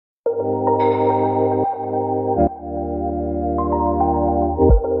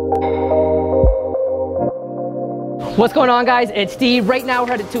What's going on, guys? It's Steve. Right now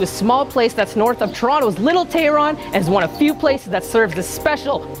we're headed to a small place that's north of Toronto's Little Tehran and is one of few places that serves this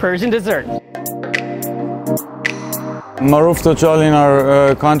special Persian dessert. Marouf Tochal in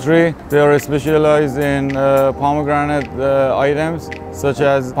our country, they are specialized in pomegranate items such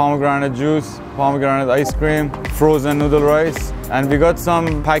as pomegranate juice, pomegranate ice cream, frozen noodle rice. And we got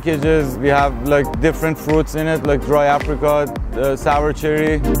some packages, we have like different fruits in it, like dry apricot, sour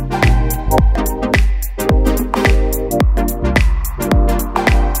cherry.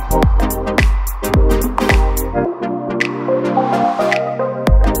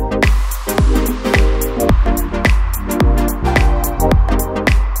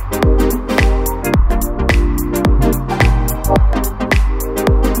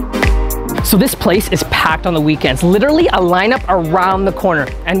 So this place is packed on the weekends, literally a lineup around the corner.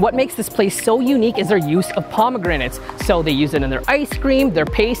 And what makes this place so unique is their use of pomegranates. So they use it in their ice cream, their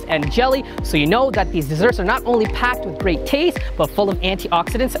paste, and jelly. So you know that these desserts are not only packed with great taste, but full of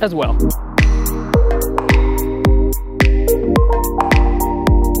antioxidants as well.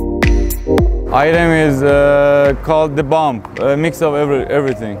 Item is called the bomb, a mix of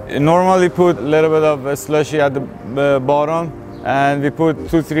everything. Normally put a little bit of slushy at the bottom, and we put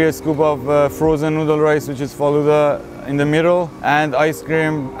 2-3 scoops of frozen noodle rice, which is faloodeh, in the middle, and ice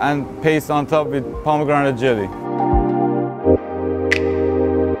cream and paste on top with pomegranate jelly.